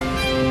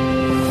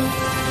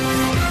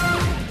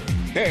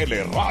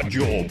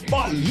Radyo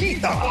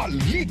Balita.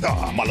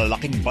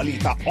 Malalaking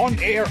balita on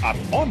air at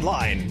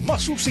online.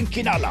 Masusing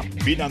kinalap,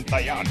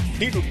 binantayan,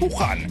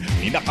 tinutukan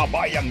ni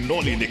nakabayang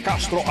Noli de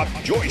Castro at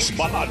Joyce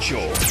Balancio.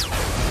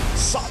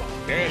 Sa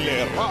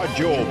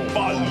Radyo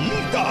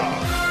Balita.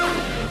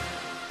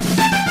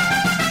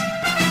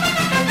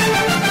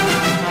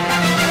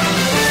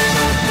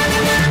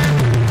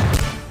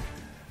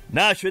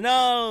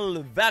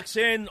 National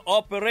Vaccine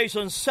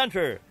Operations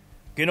Center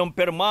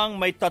kinumpirmang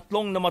may 3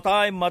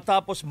 namatay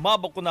matapos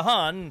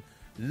mabakunahan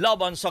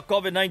laban sa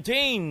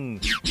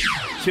COVID-19.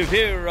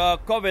 Severe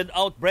COVID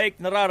outbreak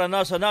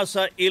nararanasan na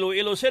sa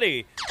Iloilo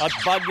City at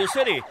Baguio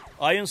City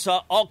ayon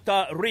sa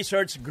Octa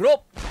Research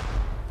Group.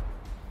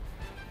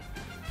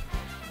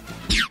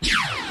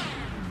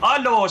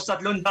 Halos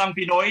 300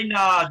 Pinoy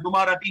na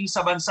dumarating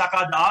sa bansa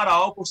kada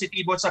araw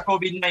positibo sa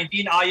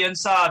COVID-19 ayon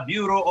sa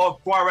Bureau of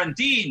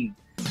Quarantine.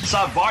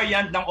 Sa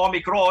variant ng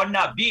Omicron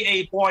na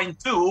BA.2,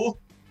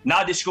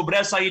 nadiskubre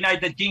sa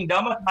United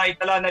Kingdom at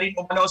naitala na rin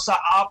umano sa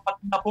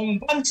 40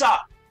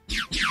 bansa.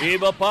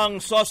 Iba pang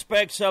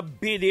suspect sa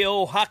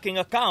BDO hacking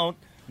account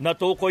na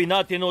tukoy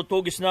na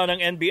tinutugis na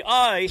ng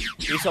NBI,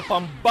 isa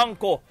pang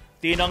bangko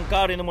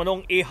tinangka rin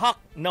umanong i-hack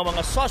ng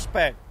mga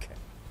suspect.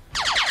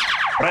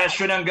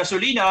 Presyo ng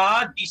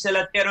gasolina, diesel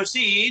at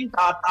kerosene,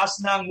 tataas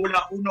ng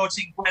mula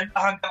 1.50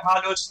 hanggang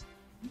halos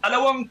 2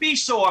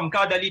 piso ang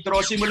kada litro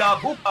simula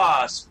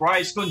bukas.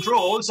 Price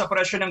control sa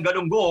presyo ng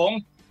galunggong,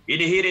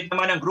 inihirit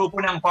naman ng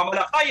grupo ng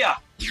pamalakaya.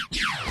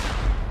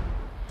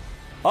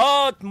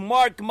 At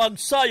Mark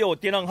Magsayo,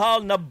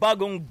 tinanghal na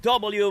bagong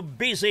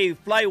WBC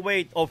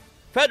flyweight of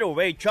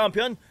featherweight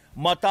champion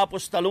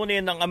matapos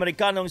talunin ng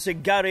Amerikanong si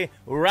Gary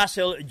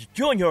Russell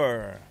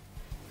Jr.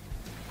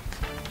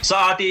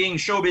 Sa ating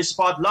showbiz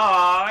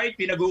spotlight,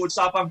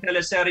 pinag-uusapang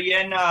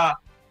teleserye na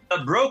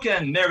The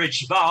Broken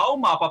Marriage Vow,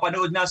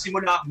 mapapanood na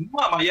simula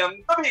mamayang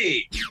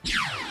gabi.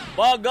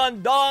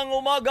 Magandang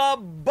umaga,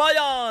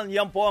 bayan!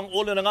 Yan po ang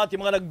ulo ng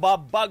ating mga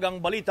nagbabagang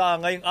balita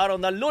ngayong araw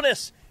na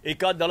Lunes,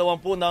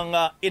 ika-20 ng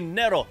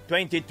Enero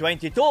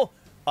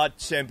 2022. At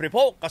siyempre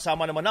po,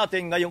 kasama naman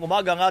natin ngayong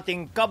umaga ang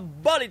ating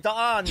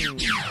kabalitaan.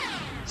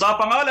 Sa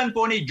pangalan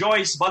po ni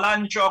Joyce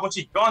Balancio, ako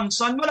si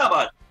Johnson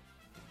Malabat.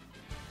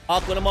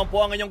 Ako naman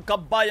po ang inyong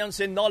kabayan,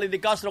 si Noli de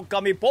Castro.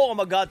 Kami po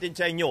ang maghatid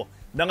sa inyo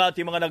ng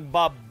ating mga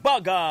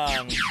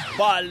nagbabagang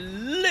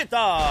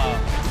balita.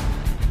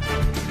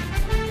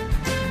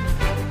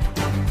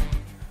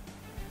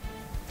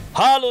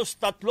 Halos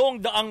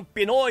 300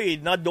 Pinoy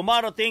na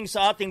dumarating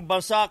sa ating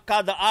bansa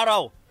kada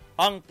araw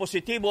ang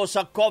positibo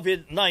sa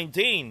COVID-19.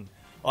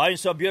 Ayon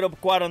sa Bureau of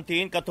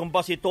Quarantine,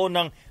 katumbas ito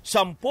ng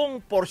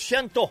 10%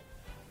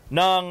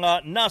 ng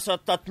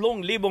nasa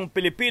 3,000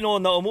 Pilipino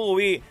na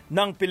umuwi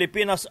ng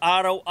Pilipinas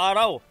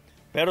araw-araw.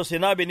 Pero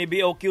sinabi ni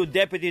BOQ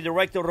Deputy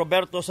Director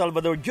Roberto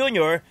Salvador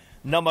Jr.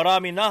 na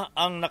marami na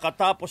ang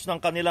nakatapos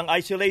ng kanilang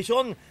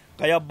isolation,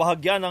 kaya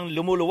bahagyan ng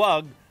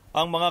lumuluwag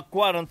ang mga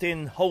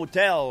quarantine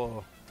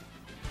hotel.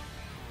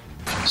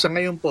 Sa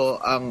ngayon po,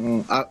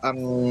 ang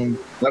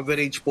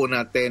average po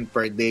natin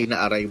per day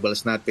na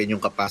arrivals natin,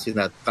 yung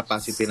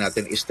capacity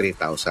natin is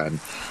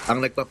 3,000. Ang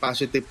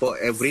nagpa-positive po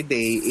every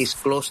day is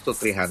close to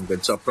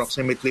 300. So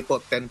approximately po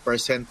 10%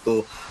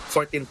 to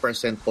 14%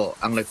 po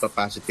ang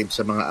nagpa-positive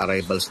sa mga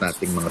arrivals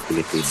nating mga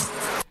Pilipino.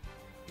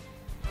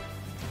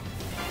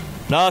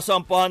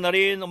 Nasampahan na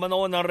rin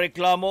umano ng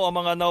reklamo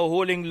ang mga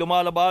nahuhuling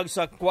lumalabag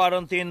sa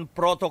quarantine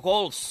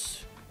protocols.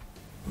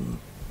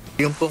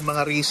 Yung pong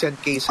mga recent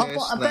cases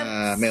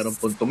na meron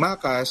pong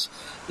tumakas,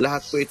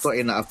 lahat po ito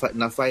ay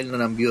na-file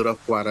na ng Bureau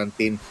of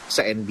Quarantine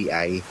sa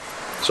NBI.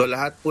 So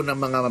lahat po ng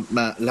mga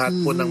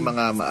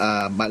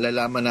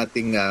malalaman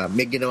nating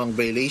may ginawang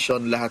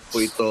violation, lahat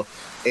po ito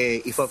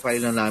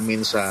ifa-file na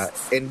namin sa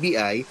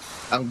NBI.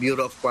 Ang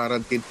Bureau of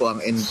Quarantine po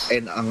ang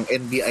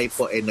NBI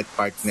po ay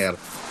nagpartner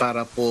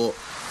para po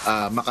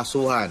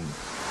makasuhan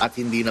at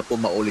hindi na po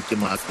maulit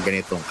yung mga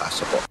ganitong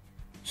kaso po.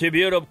 Si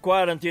Bureau of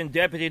Quarantine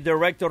Deputy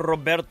Director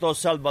Roberto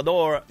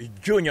Salvador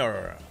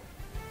Jr.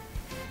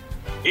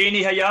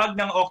 Inihayag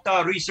ng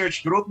Octa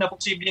Research Group na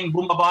posibleng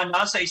bumaba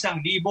na sa 1,000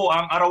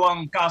 ang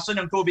arawang kaso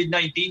ng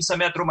COVID-19 sa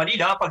Metro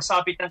Manila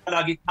pagsapit ng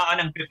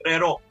kalagitnaan ng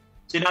Pebrero.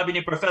 Sinabi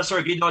ni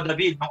Professor Guido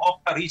David ng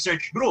Octa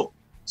Research Group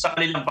sa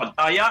kanilang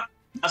pagtaya,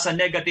 nasa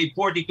negative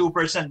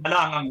 42% na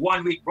lang ang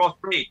one-week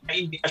growth rate na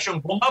indikasyong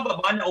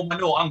bumababa na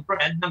umano ang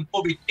trend ng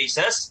COVID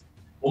cases.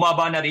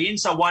 Umaba na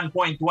rin sa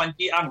 1.20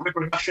 ang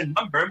reproduction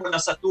number mula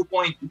sa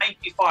 2.95.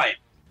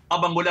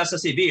 Habang mula sa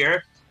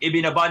severe,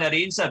 ibinaba na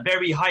rin sa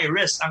very high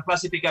risk ang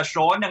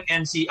klasifikasyon ng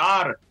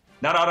NCR.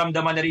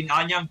 Nararamdaman na rin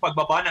anyang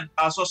pagbaba ng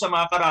kaso sa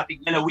mga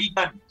karatig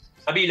lalawigan.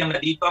 Kabilang na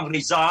dito ang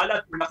Rizal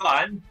at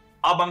Bulacan,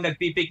 habang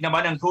nagpipik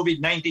naman ang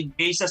COVID-19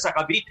 cases sa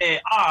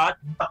Cavite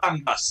at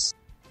Batangas.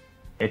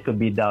 It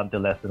could be down to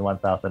less than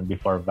 1,000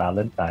 before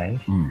Valentine's.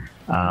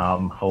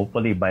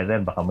 Hopefully by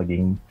then, baka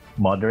maging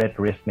moderate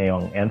risk na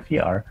yung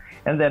NCR.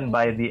 And then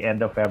by the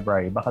end of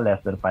February, baka less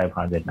than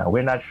 500 na.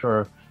 We're not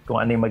sure kung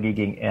ano yung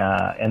magiging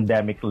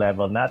endemic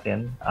level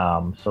natin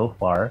so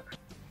far.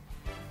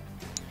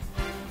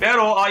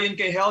 Pero ayon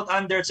kay Health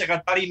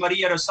Undersecretary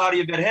Maria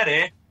Rosario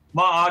Vergere,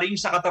 maaaring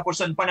sa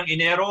katapusan pa ng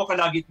Enero o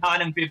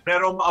kalagitnaan ng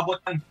Pebrero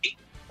maabot ang peak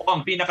o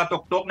ang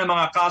pinakatuktok ng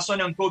mga kaso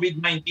ng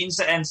COVID-19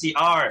 sa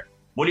NCR.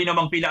 Muli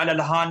namang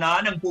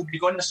pinaalalahanan ng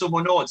publiko na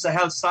sumunod sa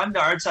health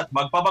standards at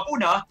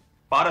magpabakuna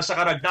para sa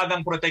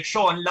karagdagang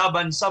proteksyon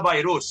laban sa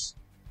virus.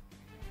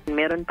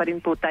 Meron pa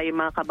rin po tayo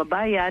mga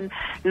kababayan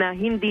na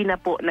hindi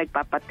na po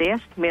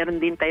nagpapatest.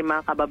 Meron din tayo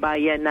mga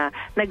kababayan na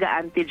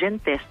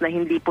nag-antigen test na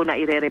hindi po na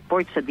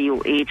ire-report sa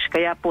DOH.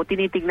 Kaya po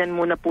tinitignan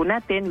muna po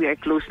natin. We are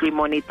closely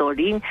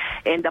monitoring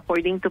and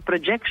according to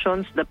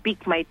projections, the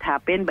peak might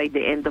happen by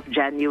the end of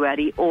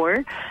January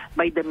or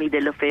by the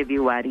middle of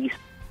February.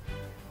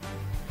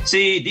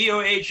 Si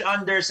DOH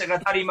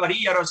Undersecretary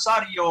Maria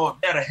Rosario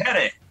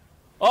Vergere.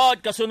 At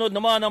kasunod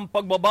naman ang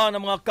pagbaba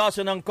ng mga kaso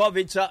ng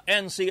COVID sa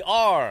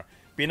NCR.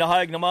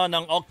 Pinahayag naman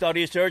ng Octa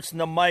Research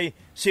na may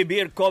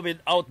severe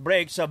COVID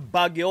outbreak sa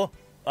Baguio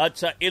at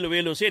sa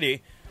Iloilo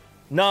City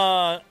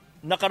na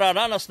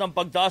nakararanas ng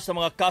pagtaas ng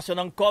mga kaso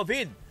ng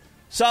COVID.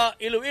 Sa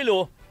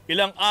Iloilo,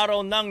 ilang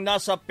araw nang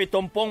nasa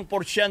 70%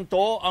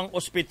 ang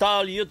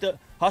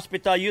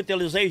hospital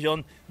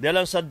utilization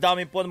dahil sa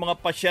dami po ng mga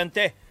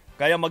pasyente.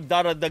 Kaya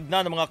magdaragdag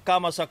na ng mga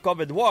kama sa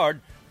COVID ward,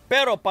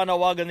 pero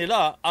panawagan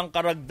nila ang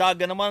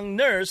karagdagan namang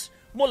nurse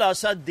mula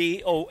sa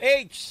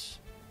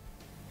DOH.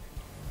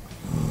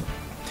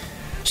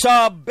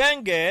 Sa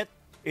Benguet,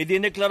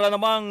 idineklara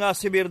namang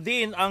severe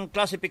din ang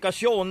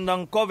klasifikasyon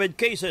ng COVID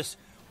cases,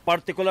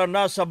 partikular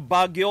na sa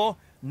Baguio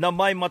na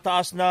may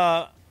mataas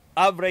na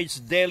average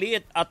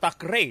daily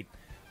attack rate.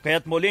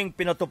 Kaya't muling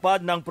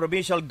pinatupad ng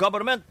provincial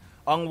government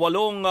ang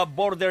 8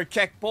 border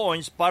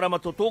checkpoints para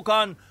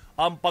matutukan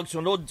ang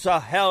pagsunod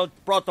sa health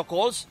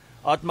protocols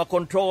at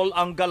makontrol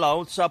ang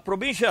galaw sa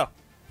probinsya.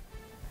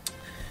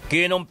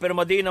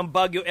 Kinumpirma din ng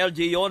Baguio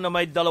LGU na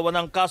may 2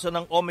 ng kaso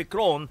ng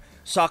Omicron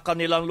sa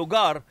kanilang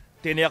lugar.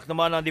 Tiniyak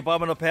naman ng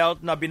Department of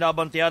Health na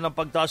binabantayan ang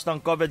pagtaas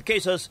ng COVID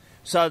cases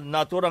sa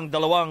naturang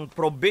 2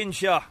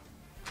 probinsya.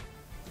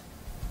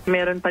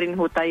 Meron pa rin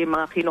ho tayo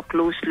mga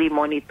kino-closely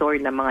monitor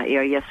na mga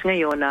areas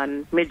ngayon na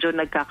medyo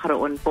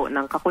nagkakaroon po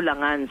ng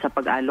kakulangan sa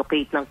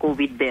pag-allocate ng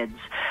COVID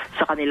beds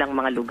sa kanilang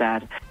mga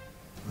lugar.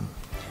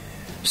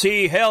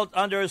 Si Health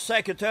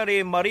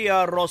Undersecretary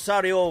Maria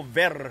Rosario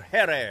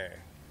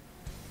Vergere.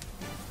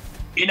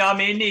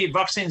 Inamin ni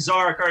Vaccine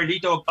Czar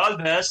Carlito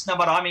Galvez na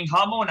maraming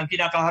hamon ang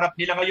kinakaharap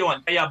nila ngayon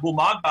kaya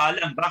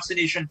bumagal ang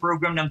vaccination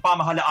program ng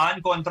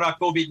pamahalaan kontra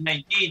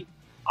COVID-19.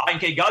 Ayon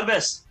kay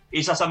Galvez,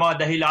 isa sa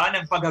mga dahilan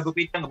ng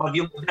paghagupit ng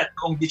bagyong ulat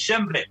noong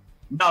Disyembre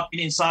na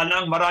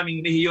pininsalang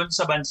maraming rehiyon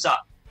sa bansa.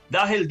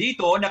 Dahil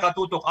dito,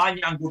 nakatutok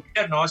niya ang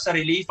gobyerno sa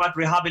relief at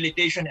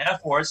rehabilitation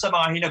efforts sa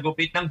mga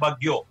hinagupit ng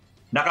bagyo.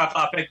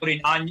 Nakaka-apekto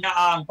rin niya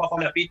ang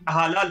papalapit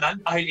na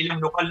halalan dahil ilang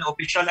lokal na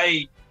opisyal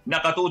ay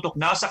nakatutok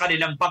na sa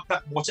kanilang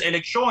pagtakbo sa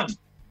eleksyon.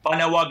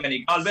 Panawagan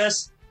ni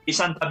Galvez,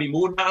 isantabi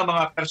muna ang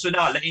mga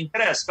personal na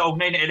interes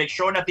kaugnay na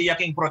eleksyon at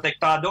tiyaking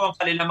protektado ang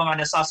kanilang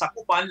mga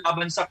nasasakupan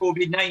laban sa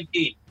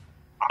COVID-19.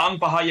 Ang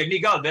pahayag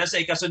ni Galvez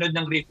ay kasunod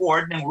ng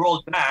report ng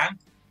World Bank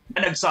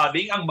na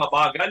nagsabing ang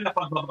mabagal na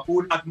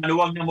pagbabakuna at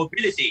maluwag na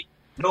mobility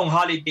noong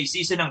holiday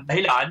season ang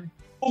dahilan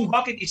kung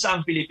bakit isa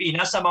ang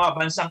Pilipinas sa mga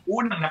bansang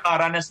unang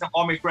nakaranas ng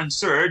Omicron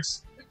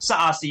surge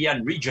sa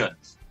ASEAN region.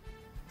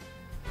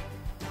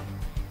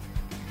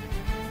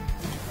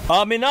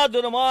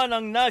 Aminado naman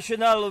ang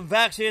National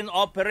Vaccine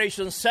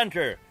Operations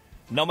Center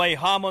na may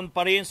hamon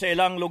pa rin sa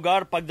ilang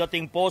lugar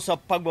pagdating po sa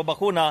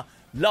pagbabakuna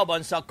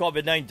laban sa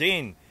COVID-19.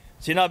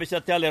 Sinabi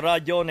sa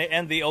teleradyo ni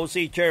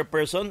NVOC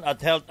Chairperson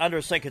at Health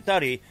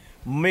Undersecretary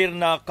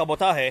Mirna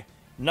Cabotaje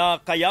na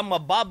kaya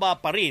mababa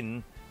pa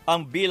rin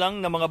ang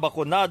bilang ng mga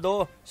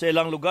bakunado sa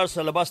ilang lugar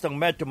sa labas ng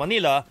Metro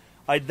Manila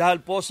ay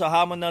dahil po sa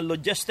hamon ng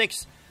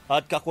logistics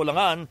at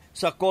kakulangan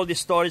sa cold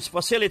storage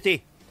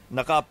facility.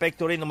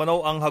 Nakaapekto rin naman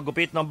ang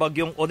hagupit ng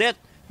bagyong Odette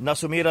na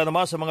sumira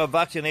naman sa mga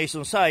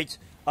vaccination sites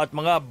at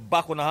mga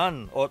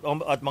bakunahan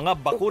at mga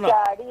bakuna.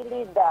 It's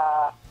really the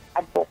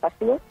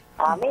advocacy.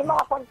 May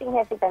mga konting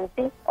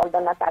hesitancy,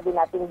 although nasabi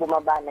natin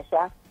bumaba na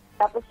siya.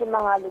 Tapos yung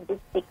mga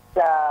logistics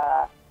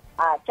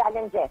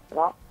challenges,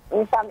 no?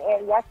 In some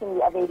areas,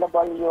 hindi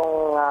available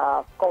yung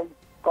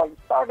cold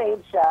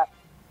storage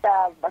sa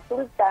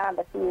Basulta,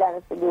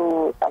 Basilan,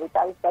 Cebu,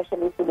 Tawi-Tawi,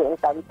 especially Cebu and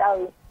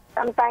Tawi-Tawi.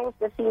 Sometimes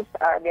the seas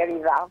are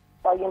very rough,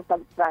 so yung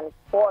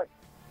pag-transport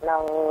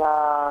ng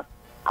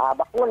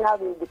bakuna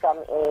will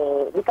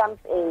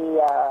becomes a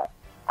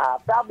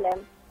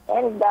problem,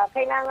 and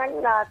kailangan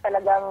na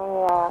talagang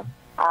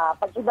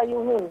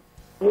pag-ibayuhin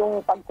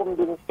yung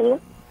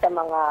pagkumbinsi sa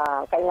mga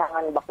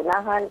kailangan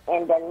bakunahan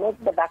and then make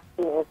the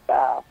vaccines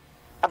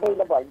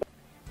available.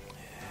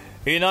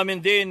 Inamin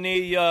din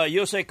ni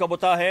Yusek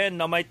Cabotaje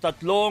na may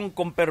 3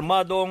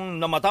 kumpirmadong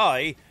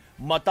namatay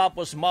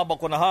matapos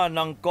mabakunahan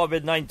ng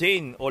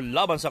COVID-19 o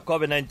laban sa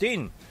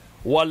COVID-19.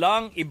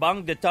 Walang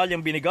ibang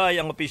detalyeng binigay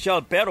ang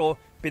opisyal pero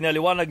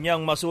pinaliwanag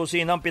niyang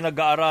masusi ng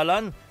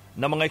pinag-aaralan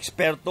ng mga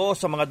eksperto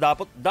sa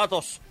mga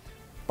datos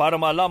para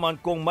malaman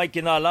kung may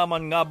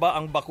kinalaman nga ba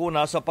ang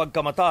bakuna sa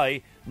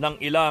pagkamatay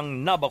ng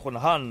ilang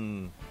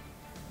nabakunahan.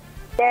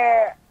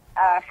 there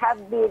have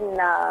been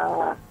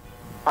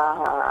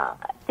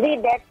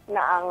 3 deaths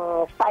na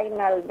ang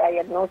final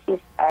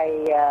diagnosis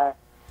ay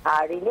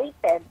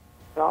related,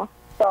 no?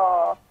 So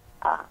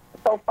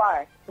so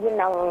far, yun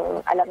ang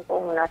alam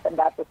kong nasa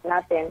datos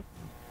natin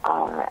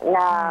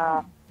na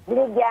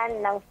binigyan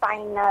ng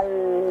final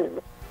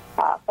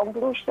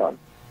conclusion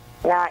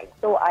na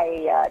ito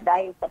ay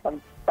dahil sa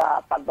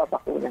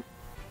pagbabakuna.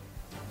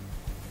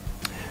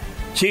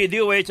 Si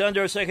DOH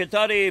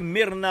Undersecretary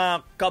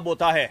Mirna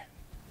Cabotaje.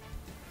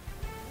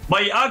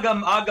 May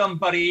agam-agam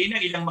pa rin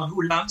ang ilang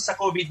magulang sa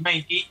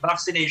COVID-19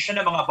 vaccination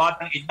ng mga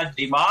batang edad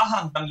 5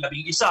 hanggang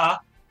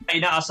 11 na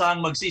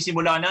inaasahang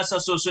magsisimula na sa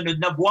susunod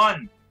na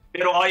buwan.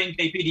 Pero ayon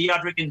kay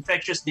Pediatric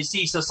Infectious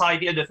Disease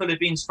Society of the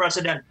Philippines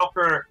President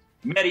Dr.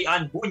 Mary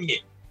Ann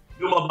Bunye,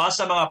 lumabas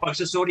sa mga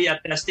pagsusuri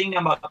at testing na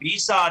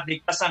mabisa at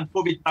ligtas ang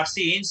COVID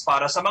vaccines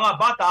para sa mga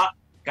bata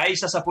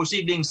kaysa sa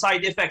posibleng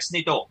side effects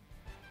nito.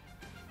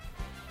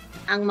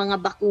 Ang mga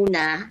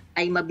bakuna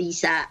ay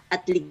mabisa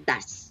at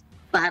ligtas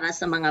para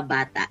sa mga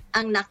bata.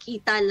 Ang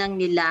nakita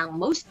lang nilang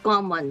most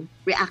common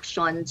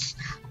reactions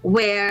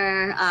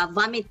were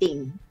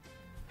vomiting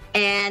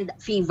and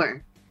fever.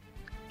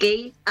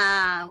 Okay?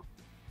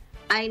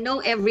 I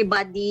know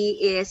everybody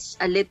is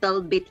a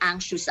little bit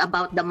anxious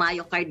about the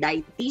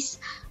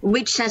myocarditis,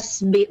 which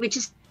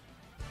is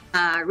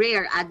a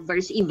rare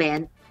adverse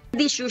event.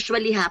 This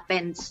usually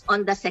happens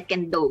on the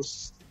second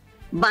dose.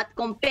 But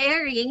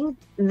comparing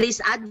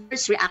this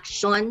adverse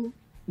reaction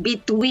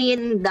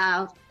between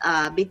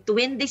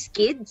these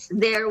kids,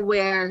 there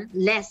were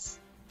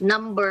less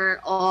number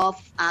of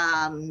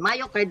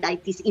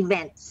myocarditis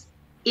events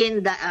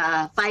in the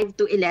 5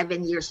 to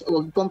 11 years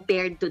old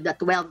compared to the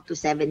 12 to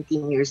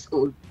 17 years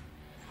old.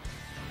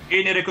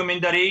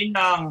 Inirekomenda rin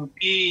ng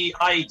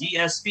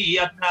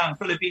PIDSP at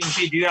ng Philippine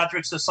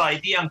Pediatric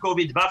Society ang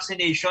COVID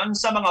vaccination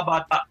sa mga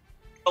bata.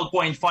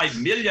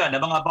 12.5 million na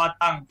mga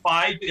batang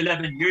 5 to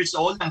 11 years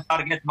old ang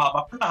target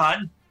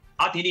mabakunahan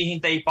at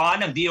hinihintay pa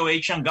ng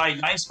DOH ang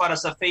guidelines para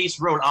sa phase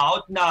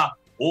rollout na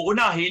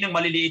uunahin ng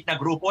maliliit na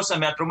grupo sa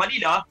Metro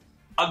Manila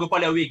bago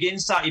palawigin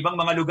sa ibang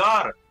mga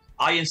lugar.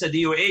 Ayon sa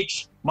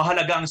DOH,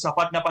 mahalaga ang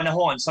sapat na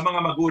panahon sa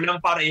mga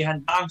magulang para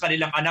ihanda ang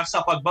kanilang anak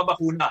sa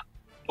pagbabakuna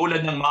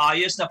tulad ng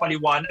maayos na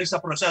paliwanag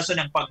sa proseso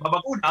ng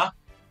pagbabakuna,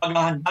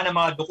 paghahanda ng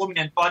mga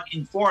dokumento at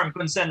informed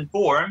consent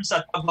forms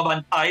at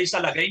pagbabantay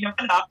sa lagay ng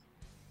anak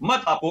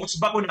matapos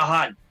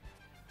bakunahan.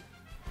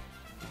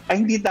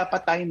 Ay hindi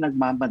dapat tayo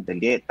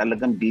nagmamadali.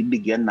 Talagang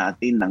bibigyan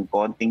natin ng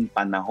konting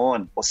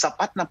panahon o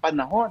sapat na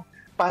panahon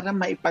para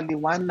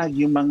maipaliwanag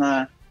yung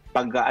mga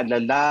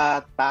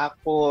pag-aalala,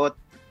 takot,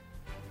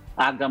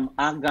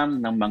 agam-agam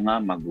ng mga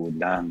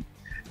magulang.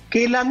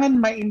 Kailangan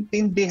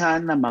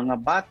maintindihan ng mga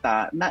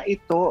bata na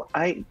ito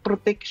ay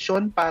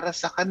proteksyon para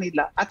sa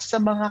kanila at sa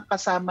mga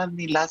kasama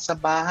nila sa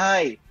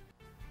bahay.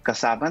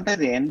 Kasama na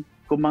rin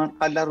kung mga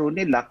kalaro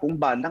nila kung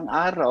balang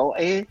araw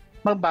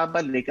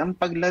magbabalik ang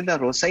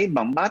paglalaro sa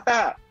ibang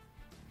bata.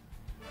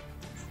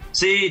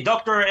 Si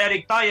Dr.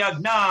 Eric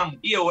Tayag ng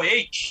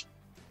DOH.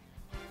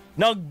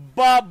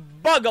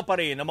 Nagbabaga pa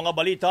rin ang mga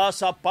balita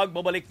sa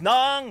pagbabalik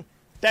ng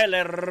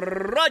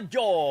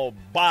Teleradyo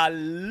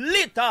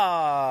Balita.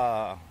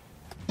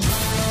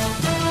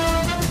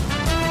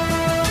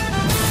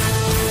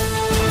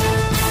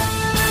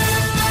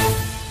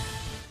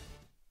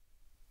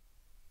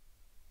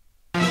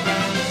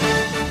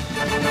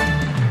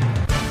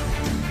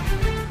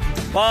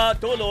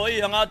 Patuloy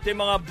ang ating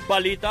mga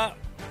balita.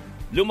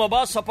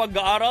 Lumabas sa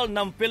pag-aaral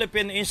ng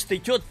Philippine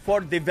Institute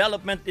for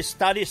Development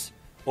Studies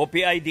o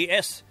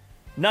PIDS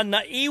na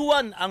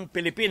naiwan ang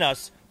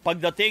Pilipinas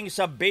pagdating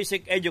sa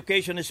basic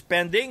education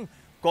spending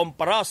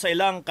kumpara sa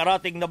ilang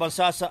karating na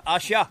bansa sa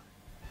Asia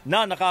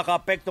na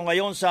nakakaapekto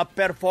ngayon sa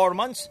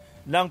performance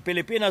ng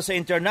Pilipinas sa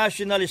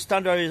International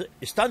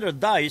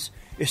Standardized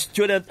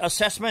Student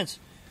Assessments.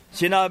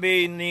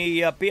 Sinabi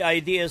ni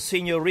PIDS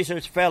Senior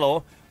Research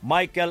Fellow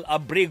Michael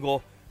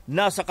Abrigo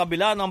na sa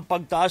kabila ng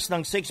pagtaas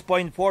ng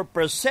 6.4%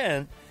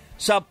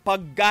 sa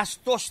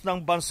paggastos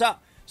ng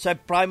bansa sa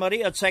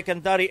primary at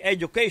secondary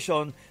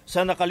education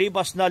sa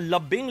nakalipas na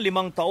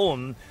 15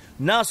 taon,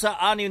 nasa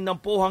 60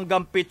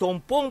 hanggang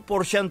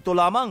 70%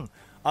 lamang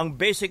ang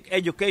basic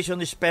education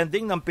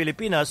spending ng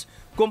Pilipinas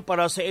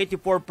kumpara sa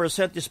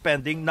 84%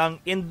 spending ng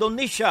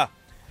Indonesia.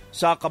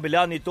 Sa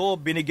kabila nito,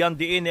 binigyan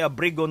diin ni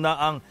Abrigo na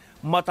ang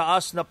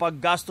mataas na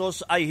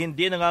paggastos ay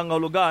hindi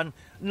nangangahulugan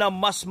na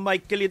mas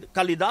may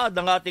kalidad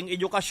ang ating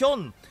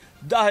edukasyon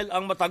dahil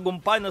ang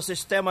matagumpay na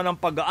sistema ng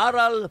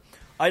pag-aaral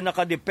ay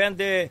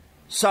nakadepende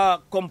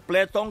sa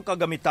kompletong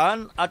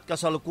kagamitan at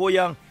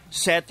kasalukuyang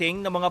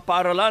setting ng mga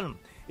paaralan.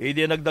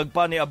 Idinagdag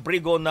pa ni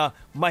Abrigo na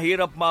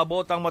mahirap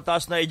maabot ang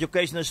mataas na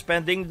educational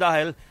spending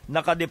dahil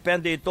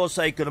nakadepende ito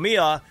sa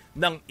ekonomiya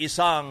ng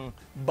isang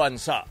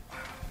bansa.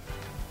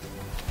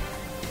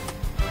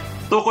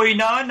 Tukoy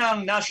na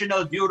ng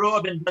National Bureau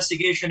of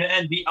Investigation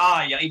ng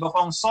NBI ang iba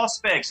pang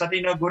suspects sa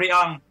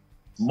tinaguriang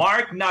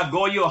Mark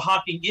Nagoyo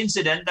hacking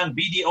incident ng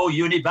BDO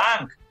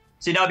Unibank.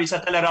 Sinabi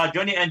sa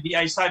teleradyo ni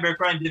NBI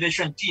Cybercrime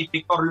Division Chief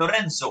Victor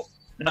Lorenzo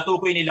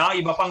Natukoy nila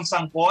iba pang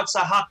sangkot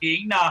sa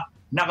hacking na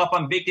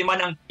nakapambiktima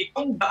ng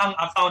 700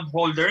 account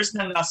holders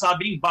ng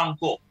nasabing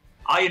bangko.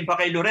 Ayon pa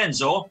kay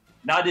Lorenzo,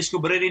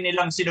 nadiskubre rin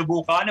nilang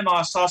sinubukan ng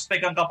mga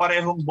suspect ang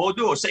kaparehong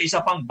modo sa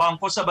isa pang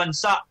bangko sa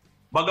bansa.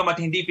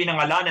 Bagamat hindi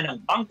pinangalanan ng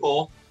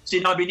bangko,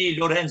 sinabi ni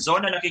Lorenzo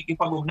na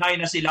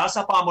nakikipag-ugnay na sila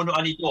sa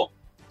pamunuan nito.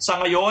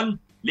 Sa ngayon,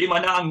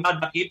 5 na ang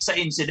nadakip sa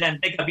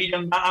insidente,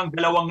 kabilang na ang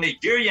 2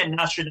 Nigerian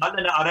national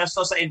na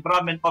naaresto sa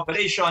entrapment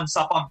operation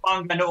sa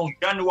Pampanga noong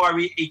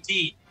January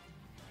 18.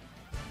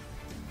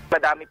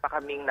 Madami pa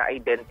kaming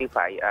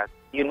na-identify at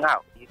yun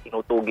nga,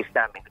 tinutugis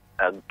namin,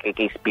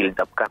 case build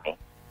up kami.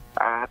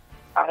 At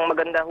ang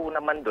maganda ho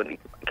naman doon,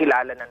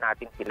 kilala na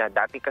natin sila.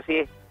 Dati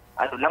kasi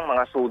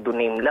mga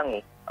pseudonym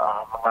lang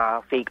mga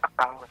fake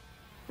accounts.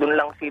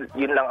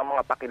 Yun lang ang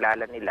mga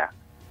pakilala nila.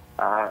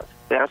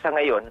 Pero sa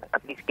ngayon,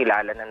 at least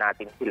kilala na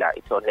natin sila.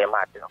 It's only a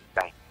matter of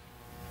time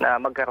na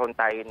magkaroon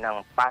tayo ng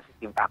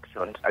positive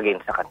actions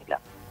against sa kanila.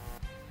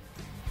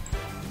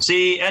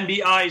 Si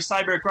NBI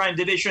Cybercrime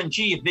Division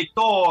Chief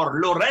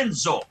Victor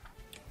Lorenzo.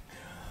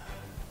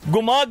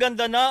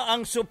 Gumaganda na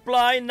ang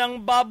supply ng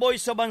baboy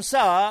sa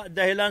bansa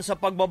dahilan sa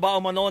pagbaba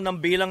umano ng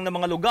bilang ng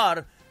mga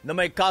lugar na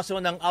may kaso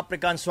ng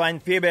African Swine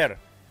Fever.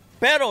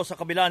 Pero sa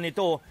kabila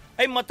nito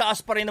ay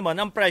mataas pa rin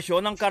naman ang presyo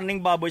ng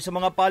karning baboy sa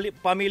mga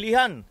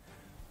pamilihan.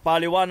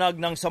 Paliwanag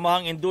ng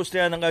Samahang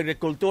Industriya ng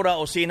Agrikultura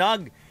o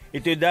SINAG,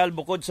 ito dahil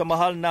bukod sa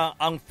mahal na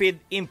ang feed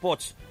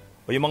imports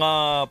o yung mga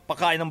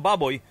pakain ng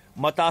baboy,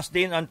 mataas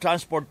din ang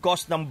transport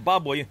cost ng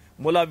baboy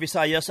mula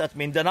Visayas at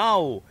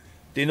Mindanao.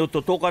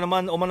 Tinututukan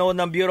naman umano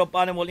ng Bureau of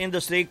Animal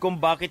Industry kung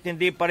bakit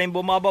hindi pa rin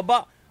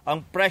bumababa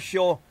ang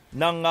presyo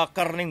ng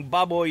karning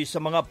baboy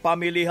sa mga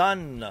pamilihan.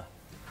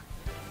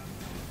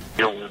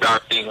 Yung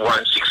dating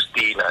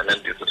 160 na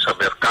nandito sa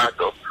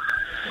merkado,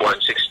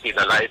 160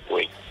 na live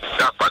weight,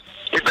 dapat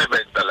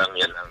ibebenta lang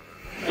yan ng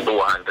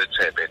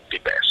 270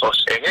 pesos.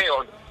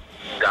 Ngayon,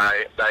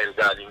 dahil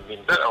galing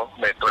Mindanao,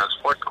 may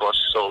transport cost,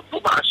 so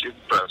tumaas yung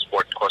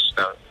transport cost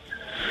ng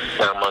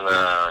mga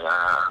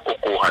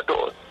kukuha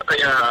doon.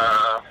 Kaya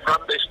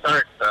from the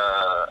start,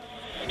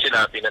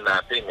 sinabi na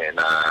natin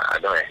na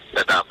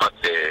dapat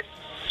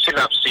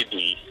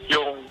sinubsidy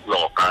yung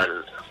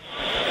local,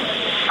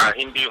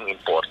 hindi yung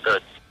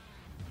imported.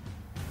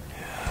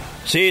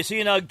 Si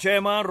Sinag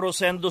Chairman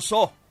Rosendo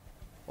So,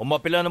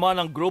 umapila naman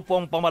ang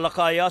grupong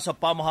pamalakaya sa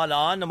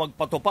pamahalaan na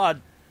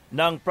magpatupad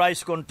ng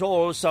price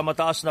control sa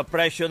mataas na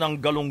presyo ng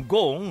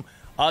galunggong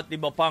at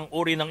iba pang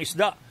uri ng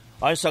isda.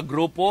 Ayon sa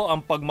grupo,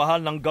 ang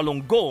pagmahal ng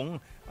galunggong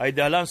ay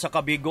dahilan sa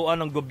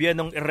kabiguan ng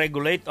gobyernong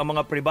i-regulate ang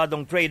mga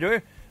pribadong trader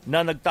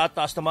na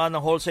nagtataas naman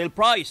ng wholesale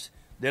price.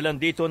 Dahil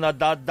dito na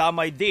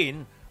dadamay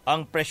din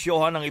ang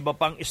presyohan ng iba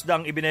pang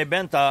isdang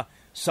ibinebenta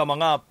sa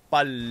mga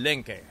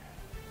palengke.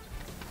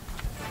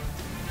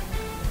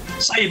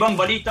 Sa ibang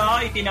balita,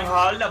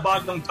 itinanghal na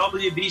bagong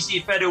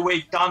WBC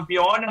featherweight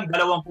champion ang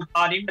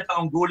 26 na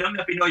taong gulang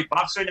na Pinoy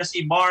boxer na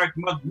si Mark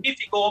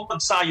Magnifico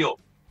Magsayo.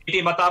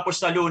 Iti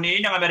matapos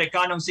talunin ng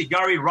Amerikanong si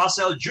Gary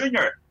Russell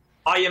Jr.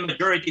 by a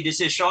majority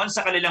decision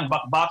sa kanilang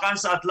bakbakan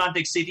sa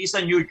Atlantic City sa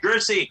New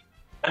Jersey.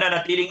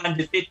 Nananatiling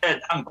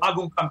undefeated ang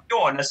bagong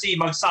kampiyon na si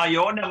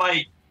Magsayo na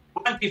may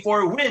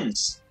 24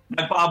 wins.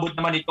 Nagpaabot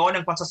naman ito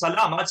ng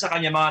pasasalamat sa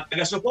kanyang mga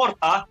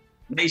taga-suporta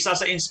na isa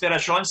sa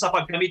inspirasyon sa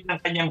pagkamit ng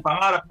kanyang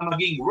pangarap na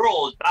maging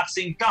world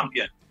boxing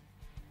champion.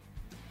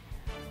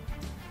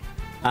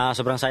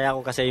 Sobrang saya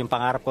ko kasi yung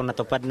pangarap ko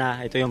natupad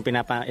na. Ito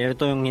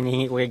yung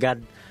hinihingi ko kay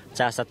God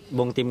sa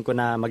buong team ko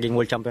na maging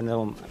world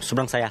champion.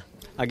 Sobrang saya.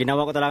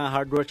 Ginawa ko talaga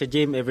hard work sa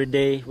gym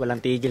everyday,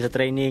 walang tigil sa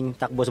training,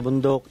 takbo sa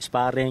bundok,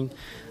 sparring,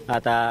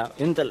 at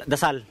yun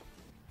dasal.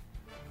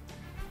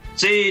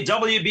 Si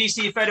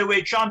WBC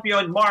featherweight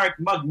champion Mark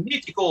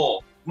Magnifico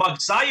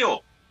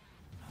Magsayo.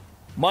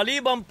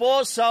 Maliban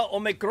po sa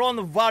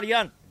Omicron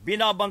variant,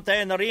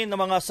 binabantayan na rin ng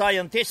mga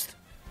scientist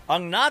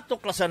ang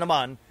natuklasan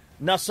naman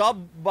na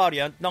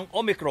sub-variant ng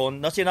Omicron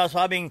na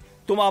sinasabing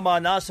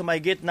tumama na sa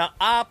mahigit na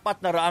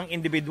 400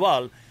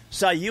 individual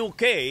sa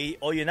UK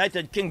o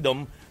United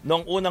Kingdom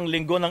noong unang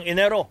linggo ng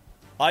Enero.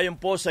 Ayon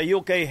po sa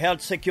UK Health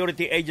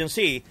Security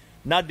Agency,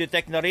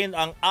 na-detect na rin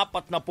ang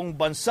 40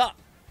 bansa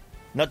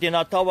na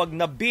tinatawag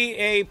na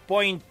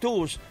BA.2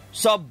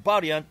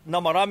 sub-variant na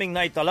maraming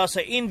naitala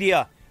sa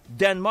India,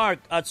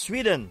 Denmark at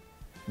Sweden.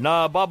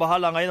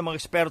 Nababahala ngayon ng mga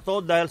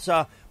eksperto dahil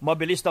sa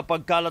mabilis na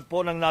pagkalat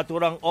po ng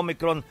naturang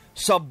Omicron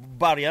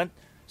sub-variant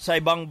sa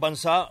ibang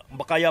bansa,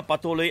 kaya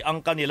patuloy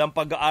ang kanilang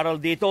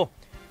pag-aaral dito.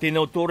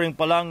 Tinuturing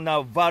pa lang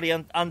na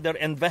variant under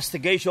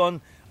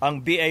investigation ang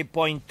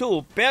BA.2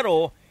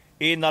 pero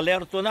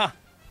inalerto na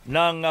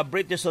ng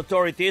British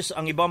authorities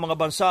ang ibang mga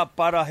bansa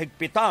para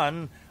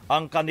higpitan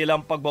ang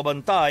kanilang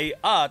pagbabantay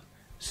at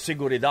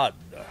seguridad.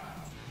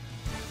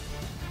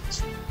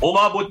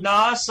 Umabot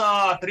na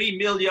sa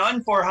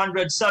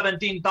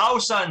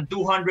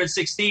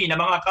 3,417,216 na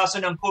mga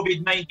kaso ng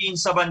COVID-19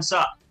 sa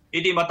bansa.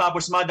 Hindi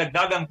matapos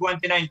madagdagang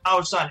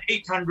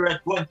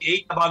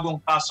 29,828 na bagong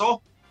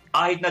kaso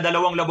kahit na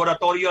 2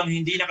 laboratorio ang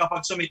hindi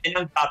nakapagsumite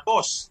ng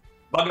datos.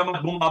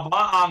 Bagamat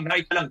bumaba ang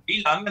naitalang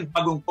bilang ng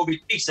bagong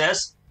COVID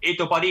cases,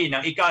 ito pa rin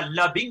ang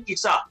ika-11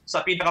 sa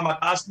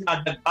pinakamataas na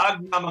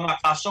dagdag na mga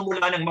kaso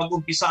mula nang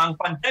mag-umpisa ang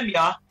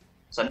pandemya.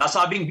 Sa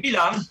nasabing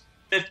bilang,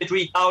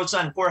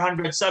 53,472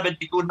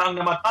 nang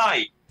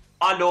namatay.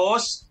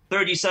 Halos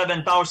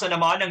 37,000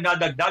 naman ang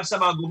nadagdag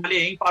sa mga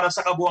gumaling para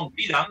sa kabuang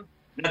bilang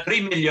na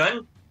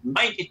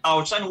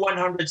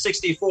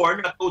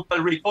 3,090,164 na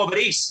total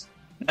recoveries.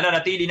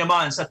 Nananatili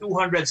naman sa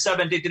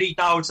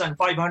 273,580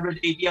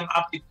 ang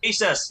active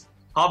cases,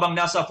 habang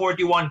nasa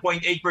 41.8%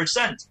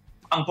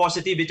 ang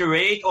positivity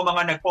rate o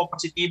mga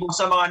nagpo-positibo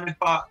sa mga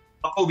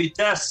nagpa-COVID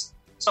test.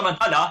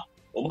 Samantala,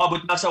 umabot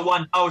na sa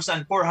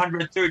 1,413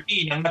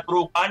 ang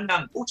naturukan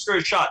ng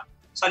booster shot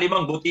sa 5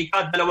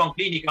 butika at 2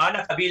 klinika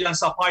na kabilang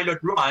sa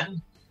pilot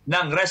run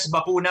ng res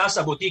bakuna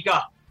sa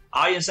butika.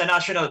 Ayon sa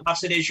National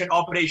Vaccination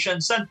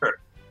Operations Center,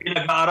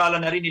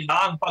 pinag-aaralan na rin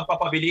nila ang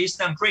pagpapabilis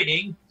ng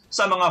training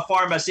sa mga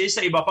pharmacies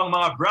sa iba pang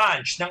mga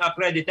branch ng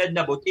accredited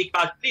na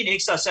butika at clinic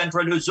sa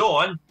Central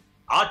Luzon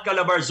at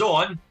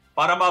Calabarzon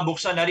para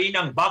mabuksan na rin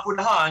ang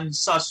bakunahan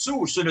sa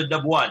susunod na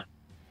buwan.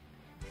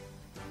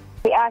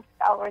 We ask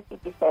our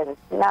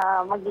citizens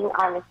na maging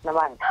honest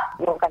naman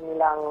yung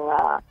kanilang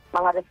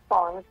mga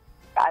response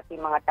sa ating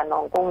mga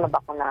tanong kung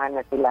nabakunahan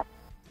na sila.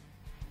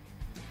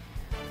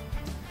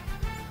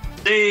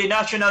 The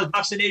National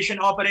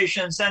Vaccination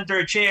Operations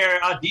Center Chair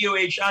at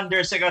DOH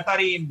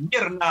Undersecretary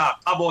Mirna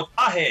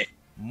Cabotaje.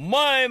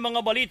 May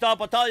mga balita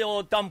pa tayo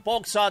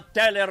tampok sa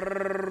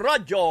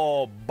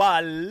Radyo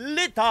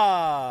Balita.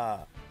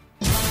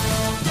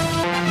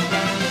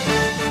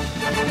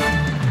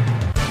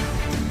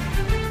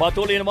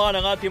 Patuloy naman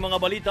ang ating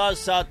mga balita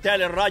sa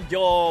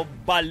Radyo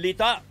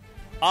Balita.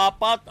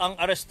 4 ang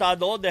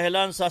arestado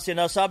dahilan sa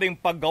sinasabing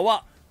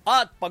paggawa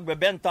at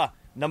pagbebenta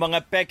ng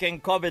mga peking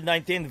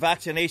COVID-19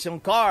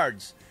 vaccination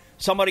cards.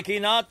 Sa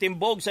Marikina,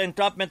 timbog sa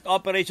entrapment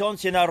operation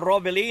sina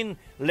Rovelyn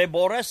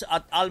Lebores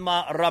at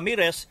Alma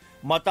Ramirez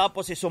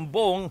matapos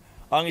isumbong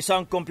ang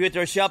isang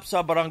computer shop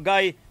sa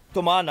barangay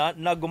Tumana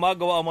na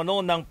gumagawa umano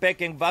ng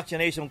peking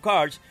vaccination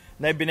cards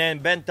na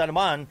ibinebenta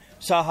naman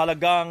sa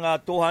halagang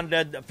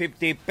 250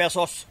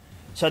 pesos.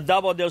 Sa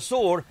Davao del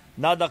Sur,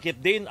 nadakip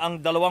din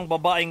ang 2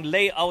 babaeng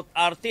layout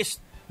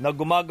artist na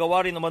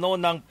gumagawa rin umano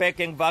ng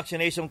peking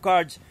vaccination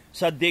cards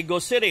sa Digo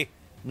City.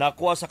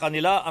 Nakuha sa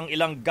kanila ang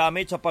ilang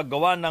gamit sa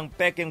paggawa ng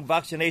peking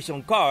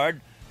vaccination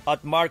card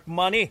at mark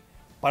money.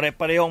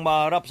 Pare-parehong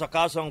maharap sa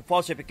kasong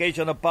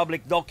falsification of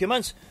public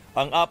documents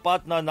ang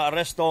 4 na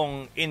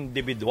naarestong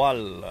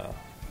individual.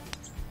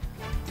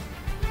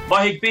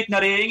 Mahigpit na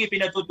rin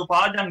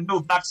ipinatutupad ang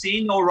no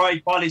vaccine, no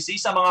ride policy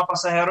sa mga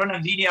pasahero ng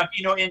Linya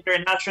Aquino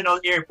International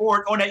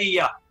Airport o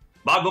NAIA.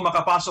 Bago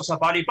makapasok sa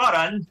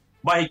paliparan,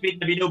 mahigpit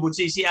na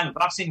binubutsisi ang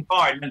vaccine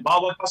card ng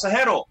bawat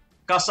pasahero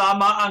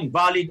kasama ang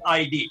valid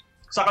ID.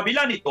 Sa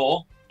kabila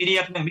nito,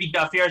 iniyak ng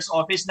Media Affairs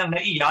Office ng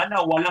NAIA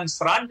na walang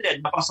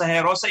stranded na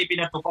pasahero sa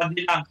ipinatupad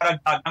nilang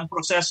karagdagang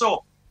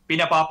proseso.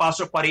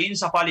 Pinapapasok pa rin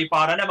sa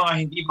paliparan ng mga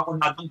hindi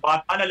bakunadong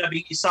bata na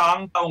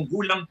 11 taong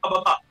gulang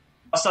pababa,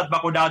 basta't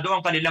bakunado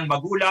ang kanilang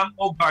magulang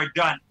o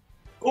guardian.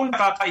 Kung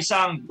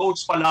nakakaisang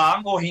dose pa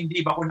lang o hindi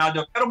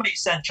bakunado pero may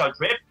essential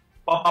trip,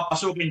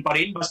 papapasukin pa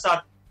rin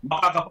basta't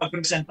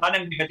makakapagpresenta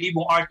ng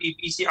negatibong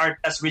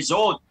RT-PCR test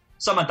result.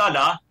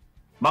 Samantala,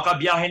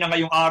 makabiyahe na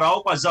ngayong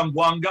araw pa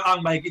Zamboanga ang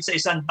mahigit sa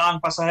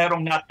 100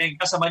 pasaherong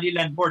natenga sa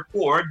Manila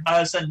Port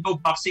dahil sa no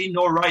vaccine,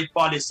 no ride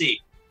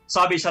policy.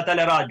 Sabi sa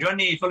teleradyo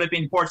ni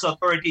Philippine Ports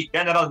Authority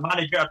General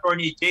Manager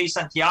Attorney J.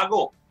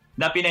 Santiago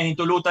na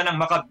pinahintulutan ng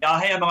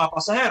makabiyahe ang mga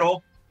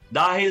pasahero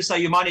dahil sa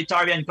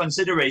humanitarian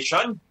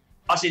consideration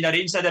kasi na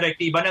rin sa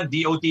direktiba ng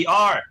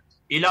DOTR.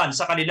 Ilan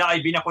sa kanila ay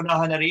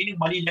binakunahan na rin ng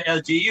Manila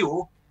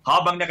LGU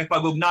habang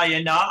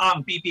nakipag-ugnayan na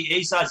ang PPA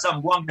sa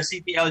Zamboanga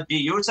City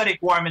LGU sa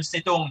requirements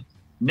nitong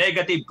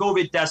negative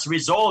COVID test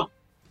result.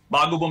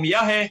 Bago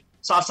bumiyahe,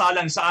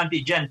 sasalang sa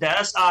antigen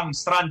test ang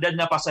stranded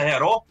na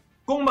pasahero.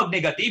 Kung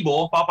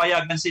magnegatibo,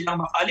 papayagan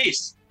silang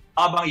makaalis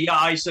habang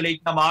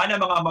i-isolate naman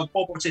ang mga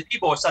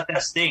magpo-positibo sa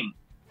testing.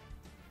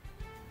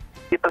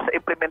 Ito sa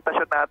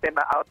implementasyon natin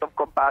na out of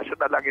compassion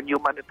na lang in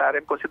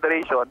humanitarian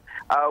consideration,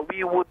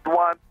 we would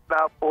want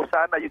na po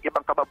sana yung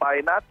ibang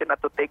kababayan natin na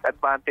to take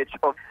advantage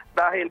of.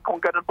 Dahil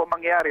kung ganun po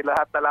mangyari,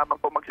 lahat na lamang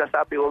po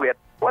magsasabi uwit,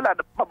 wala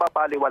na,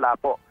 mababaliwala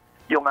po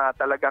yung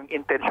talagang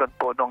intention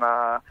po nung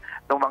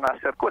mga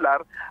circular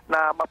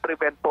na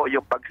ma-prevent po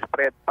yung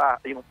pag-spread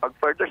pa, yung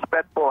pag-further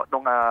spread po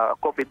nung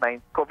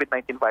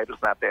COVID-19 virus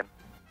natin.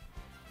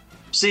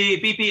 Si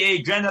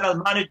PPA General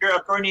Manager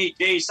Attorney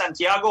J.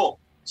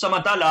 Santiago.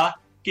 Samantala,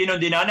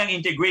 kinundina ng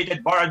Integrated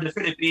Bar of the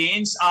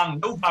Philippines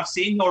ang no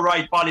vaccine, no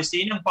ride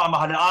policy ng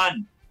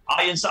pamahalaan.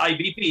 Ayon sa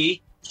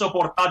IBP,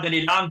 suportado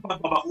nila ang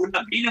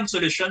pagbabakuna bilang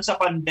solusyon sa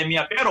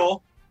pandemya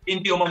pero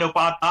hindi umano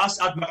patas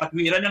at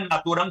makatwiran ng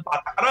naturang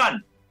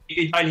patakaran.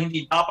 Dahil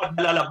hindi dapat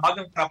nalalabag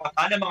ang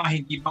karapatan ng mga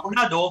hindi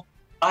bakunado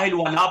dahil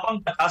wala pang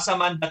batas sa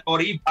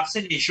mandatory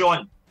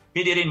vaccination.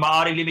 Hindi rin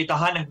maaaring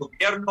limitahan ng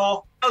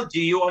gobyerno,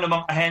 LGU o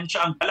namang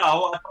ahensya ang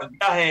galaw at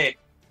pagbiyahe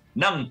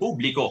ng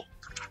publiko.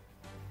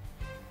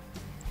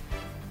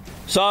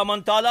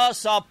 Samantala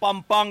sa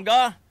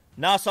Pampanga,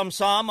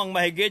 nasamsam ang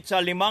mahigit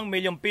sa 5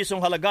 milyong pisong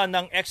halaga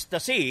ng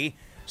ecstasy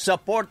sa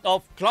Port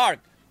of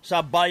Clark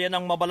sa bayan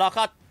ng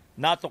Mabalacat.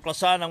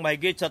 Natuklasan ang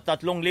mahigit sa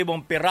 3,000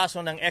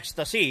 piraso ng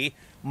ecstasy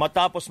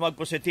matapos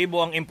magpositibo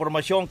ang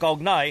impormasyong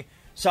kaugnay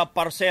sa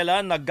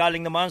parsela na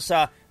galing naman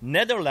sa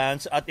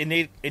Netherlands at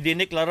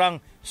idiniklarang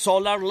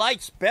solar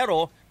lights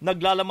pero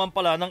naglalaman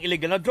pala ng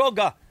illegal na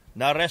droga.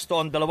 Naresto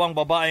ang 2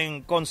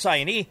 babaeng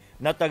consignee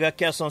na taga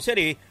Quezon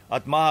City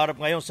at maharap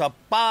ngayon sa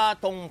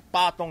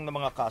patong-patong na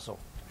mga kaso.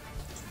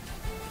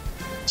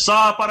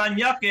 Sa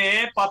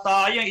Paranaque,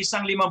 patay ang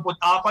isang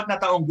 54 na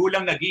taong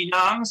gulang na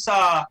ginang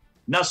sa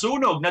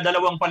nasunog na 2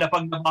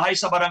 palapag na bahay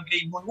sa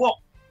barangay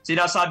Munwok.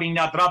 Sinasabing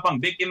natrapang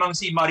biktimang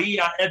si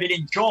Maria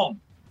Evelyn Chong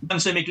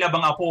nang sumiklab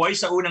ang apoy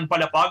sa unang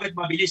palapag at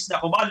mabilis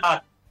na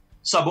kumalat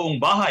sa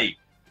buong bahay.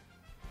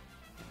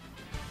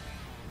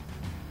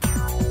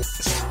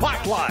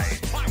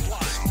 Spotlight.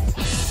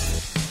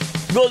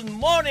 Good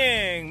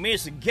morning,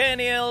 Miss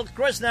Geniel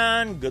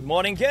Krishnan. Good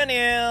morning,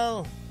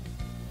 Geniel.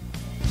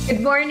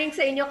 Good morning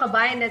sa inyo,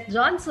 kabayan at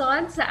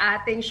Johnson. Sa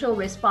ating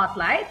showbiz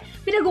Spotlight,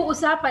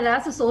 pinag-uusapan na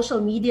sa social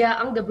media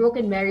ang The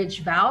Broken Marriage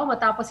Vow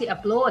matapos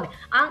i-upload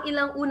ang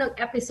ilang unang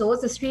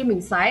episodes sa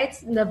streaming sites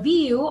na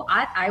VU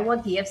at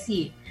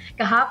iWantTFC.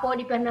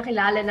 Kahapon,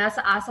 ipinakilala na sa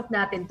asap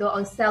natin to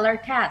ang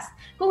stellar cast,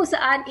 kung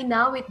saan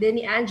inawit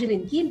din ni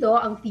Angeline Quinto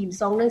ang theme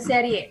song ng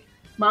serye.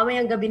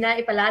 Mamayang gabi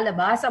na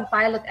ipalalabas ang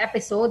pilot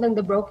episode ng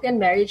The Broken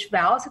Marriage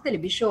Vow sa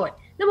telebisyon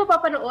na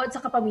mapapanood sa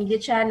Kapamilya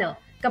Channel,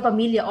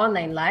 Kapamilya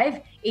Online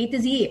Live, A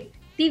to Z,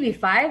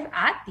 TV5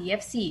 at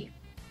TFC.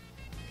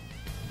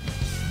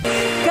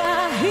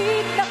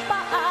 Kahit na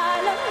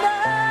paalam na,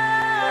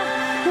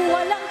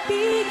 walang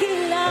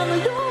tigil ang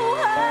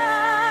luha.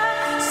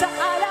 Sa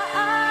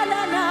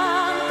alaala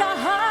ng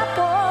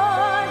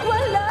kahapon,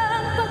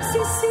 walang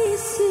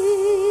pagsisisi.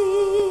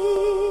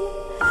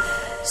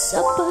 Sa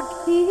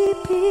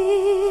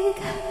pag-ibig,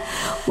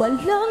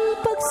 walang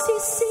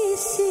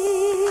pagsisisi.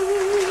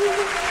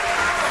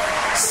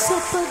 Sa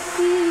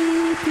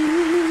pag-ibig.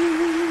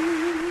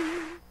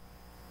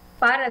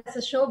 Para sa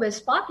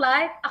Showbiz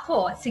Spotlight,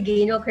 ako si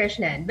Geniel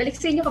Krishnan. Balik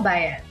sa inyo,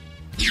 kabayan.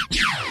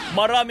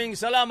 Maraming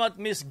salamat,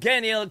 Miss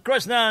Geniel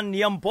Krishnan.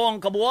 Yan po ang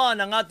kabuuan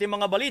ng ating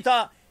mga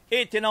balita.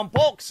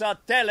 Itinampok sa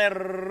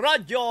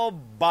Radyo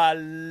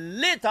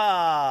Balita.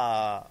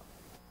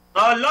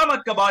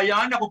 Salamat,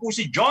 kabayan. Ako po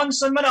si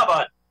Johnson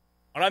Manabat.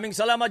 Maraming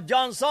salamat,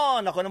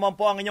 Johnson. Ako naman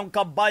po ang inyong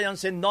kabayan,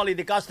 si Noli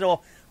De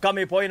Castro.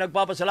 Kami po ay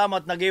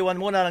nagpapasalamat. Nag-iwan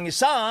muna ng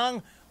isang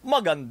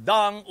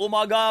magandang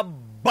umaga,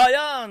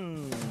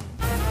 bayan!